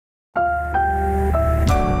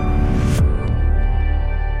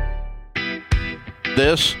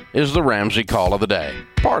This is the Ramsey Call of the Day,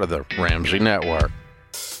 part of the Ramsey Network.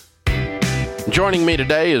 Joining me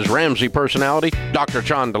today is Ramsey personality, Dr.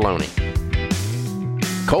 John Deloney.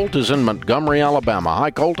 Colt is in Montgomery, Alabama. Hi,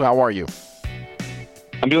 Colt. How are you?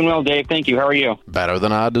 I'm doing well, Dave. Thank you. How are you? Better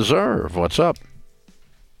than I deserve. What's up?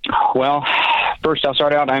 Well, first I'll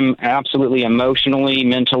start out. I'm absolutely emotionally,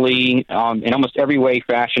 mentally, in almost every way,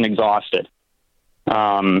 fashion, exhausted.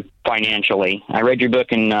 Financially. I read your book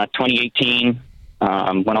in 2018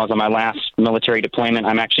 when I was on my last military deployment.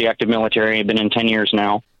 I'm actually active military. I've been in 10 years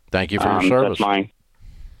now. Thank you for your service.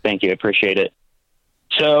 Thank you. I appreciate it.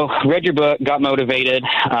 So, read your book, got motivated,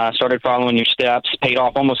 started following your steps, paid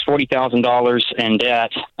off almost $40,000 in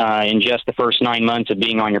debt in just the first 9 months of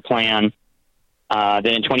being on your plan. Then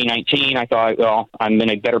in 2019, I thought, well, I'm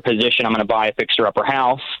in a better position. I'm going to buy a fixer-upper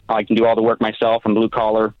house. I can do all the work myself. I'm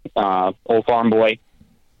blue-collar, old farm boy.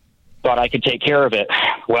 Thought I could take care of it.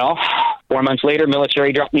 Well, 4 months later,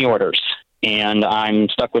 military dropped me orders, and I'm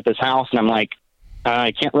stuck with this house, and I'm like,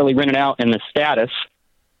 I can't really rent it out in this status.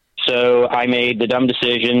 So I made the dumb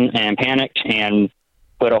decision and panicked and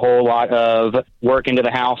put a whole lot of work into the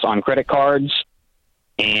house on credit cards.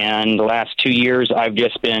 And the last 2 years, I've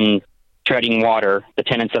just been treading water. The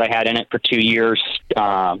tenants that I had in it for 2 years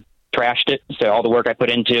trashed it. So all the work I put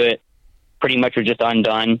into it pretty much was just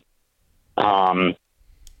undone. And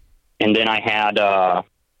then I had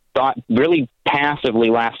thought really passively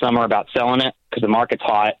last summer about selling it because the market's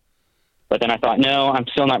hot. But then I thought, no, I'm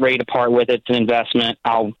still not ready to part with it. It's an investment.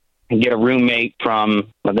 I'll get a roommate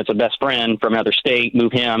that's a best friend from another state,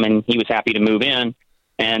 move him, and he was happy to move in.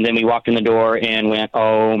 And then we walked in the door and went,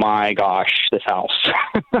 oh, my gosh, this house.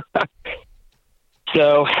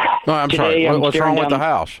 So no, I'm sorry. What's wrong with the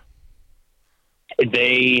house?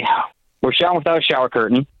 They were showering without a shower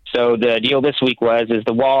curtain. So the deal this week is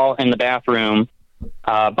the wall in the bathroom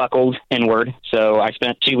buckled inward. So I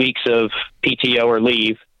spent 2 weeks of PTO or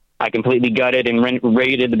leave. I completely gutted and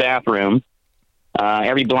raided the bathroom.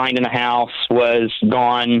 Every blind in the house was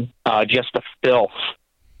gone, just the filth.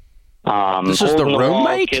 This is the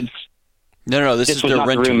roommate? No, this is was the not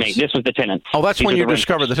renters. The roommate. This was the tenants. Oh, that's These when are you the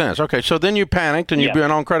discovered the renters. tenants. Okay, so then you panicked and you've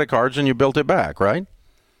been on credit cards and you built it back, right?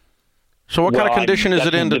 So what kind of condition is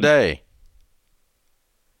it in today?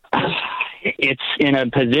 It's in a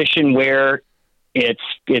position where it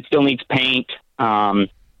still needs paint.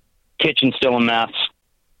 Kitchen's still a mess.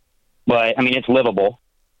 But, I mean, it's livable.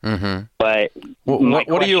 Mm-hmm. But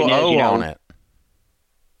what do you owe on it?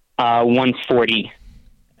 $140.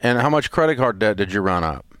 And how much credit card debt did you run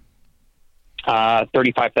up?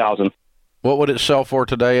 $35,000. What would it sell for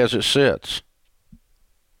today as it sits?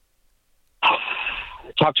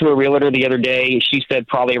 Talked to a realtor the other day. She said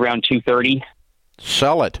probably around $230.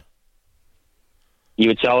 Sell it. You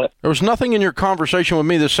would sell it? There was nothing in your conversation with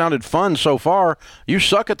me that sounded fun so far. You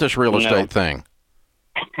suck at this real estate thing.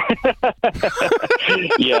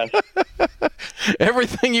 Yes.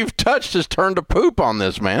 Everything you've touched has turned to poop on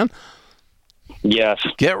this, man. Yes.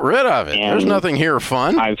 Get rid of it. And there's nothing here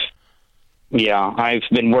fun. I've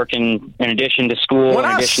been working in addition to school. When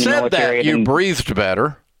in I addition to said military, that, you breathed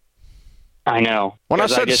better. I know. When I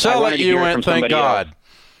said sell it, you went, thank God.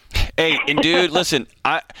 Hey, and dude, listen,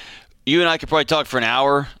 you and I could probably talk for an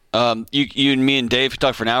hour. You and me and Dave could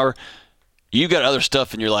talk for an hour. You got other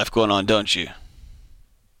stuff in your life going on, don't you?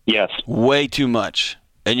 Yes. Way too much.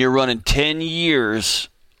 And you're running 10 years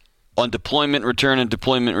on deployment return and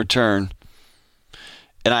deployment return.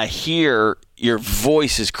 And I hear your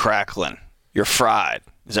voice is crackling. You're fried.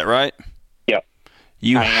 Is that right? Yep.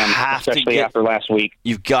 I am, have especially after last week.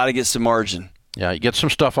 You've got to get some margin. Yeah, you get some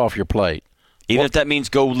stuff off your plate. Even if that means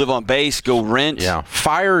go live on base, go rent. Yeah,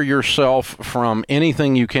 fire yourself from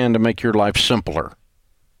anything you can to make your life simpler.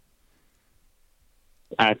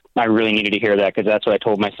 I really needed to hear that because that's what I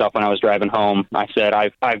told myself when I was driving home. I said,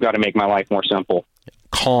 I've got to make my life more simple.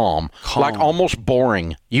 Calm. Like almost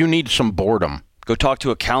boring. You need some boredom. Go talk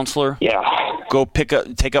to a counselor. Yeah. Go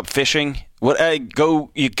take up fishing.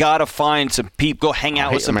 You got to find some people. Go hang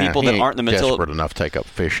out with some people that aren't in the mental. Desperate enough to take up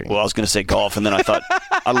fishing. Well, I was going to say golf, and then I thought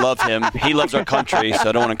I love him. He loves our country, so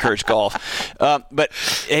I don't want to encourage golf. But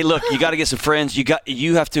hey, look, you got to get some friends.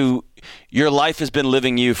 You have to. Your life has been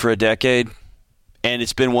living you for a decade. And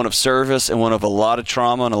it's been one of service and one of a lot of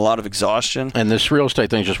trauma and a lot of exhaustion. And this real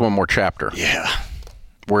estate thing is just one more chapter. Yeah.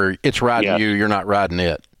 Where it's riding you, you're not riding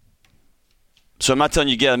it. So I'm not telling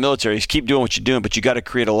you to get out of the military. Just keep doing what you're doing, but you got to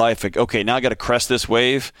create a life. Like, okay, now I got to crest this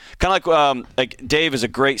wave. Kind of like Dave is a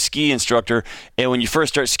great ski instructor, and when you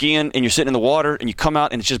first start skiing and you're sitting in the water and you come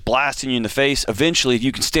out and it's just blasting you in the face, eventually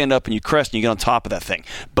you can stand up and you crest and you get on top of that thing.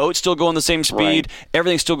 Boat's still going the same speed. Right.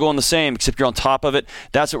 Everything's still going the same, except you're on top of it.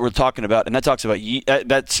 That's what we're talking about, and that talks about you,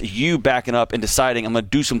 that's you backing up and deciding I'm going to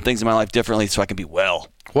do some things in my life differently so I can be well.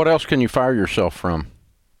 What else can you fire yourself from?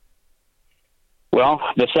 Well,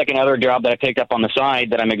 the second other job that I picked up on the side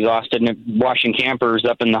that I'm exhausted in washing campers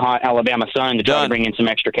up in the hot Alabama sun to try to bring in some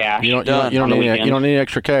extra cash. You don't need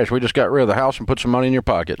extra cash. We just got rid of the house and put some money in your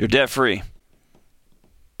pocket. You're debt free.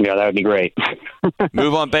 Yeah, that would be great.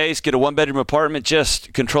 Move on base, get a 1-bedroom apartment,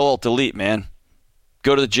 just Control-Alt-Delete, man.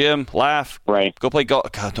 Go to the gym, laugh. Right. Go play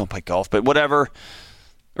golf. God, don't play golf, but whatever.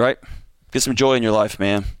 Right? Get some joy in your life,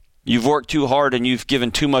 man. You've worked too hard and you've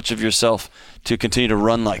given too much of yourself to continue to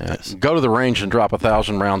run like this. Go to the range and drop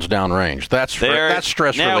 1,000 rounds downrange. That's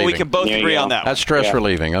stress relieving. Now we can both agree on that. That's stress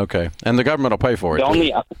relieving. Okay, and the government will pay for it.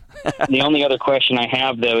 The only other question I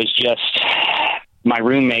have though is just my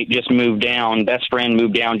roommate just moved down. Best friend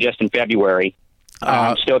moved down just in February.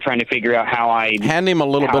 I'm still trying to figure out how I hand him a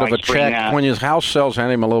little bit of a check when his house sells.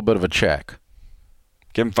 Hand him a little bit of a check.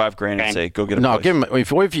 Give him $5,000 and say, "Go get a place." No, give him.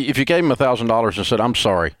 If you gave him $1,000 and said, "I'm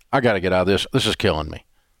sorry, I got to get out of this. This is killing me."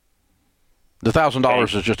 The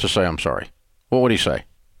 $1,000 is just to say, "I'm sorry." What would he say?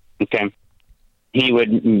 Okay. He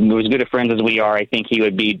would. As good of friends as we are, I think he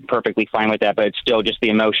would be perfectly fine with that. But it's still just the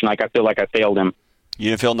emotion. Like I feel like I failed him. You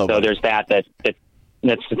didn't fail nobody. So there's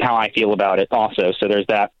that's how I feel about it. Also, so there's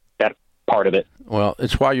that part of it. Well,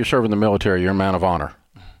 it's why you serve in the military. You're a man of honor.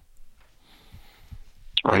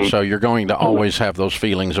 And so you're going to always have those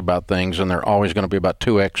feelings about things, and they're always going to be about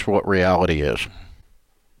 2x what reality is.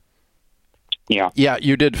 Yeah. Yeah,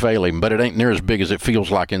 you did fail him, but it ain't near as big as it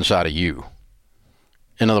feels like inside of you.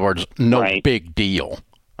 In other words, no big deal,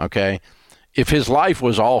 okay? If his life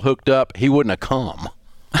was all hooked up, he wouldn't have come.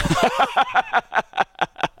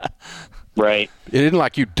 Right. It isn't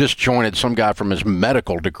like you disjointed some guy from his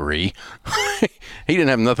medical degree. He didn't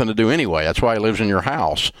have nothing to do anyway. That's why he lives in your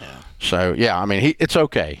house. Yeah. So, yeah, I mean, it's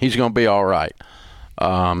okay. He's going to be all right. Give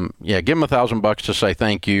him $1,000 to say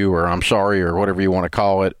thank you or I'm sorry or whatever you want to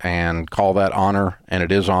call it, and call that honor, and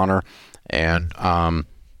it is honor. And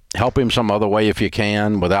help him some other way if you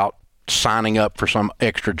can without signing up for some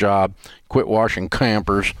extra job. Quit washing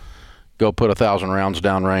campers. Go put 1,000 rounds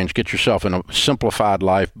downrange. Get yourself in a simplified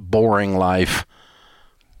life, boring life.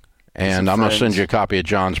 And I'm going to send you a copy of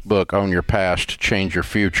John's book, Own Your Past, Change Your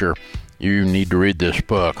Future. You need to read this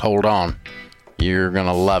book. Hold on. You're going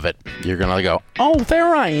to love it. You're going to go, oh,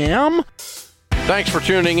 there I am. Thanks for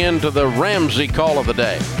tuning in to the Ramsey Call of the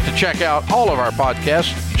Day. To check out all of our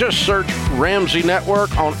podcasts, just search Ramsey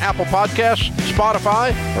Network on Apple Podcasts,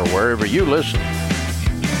 Spotify, or wherever you listen.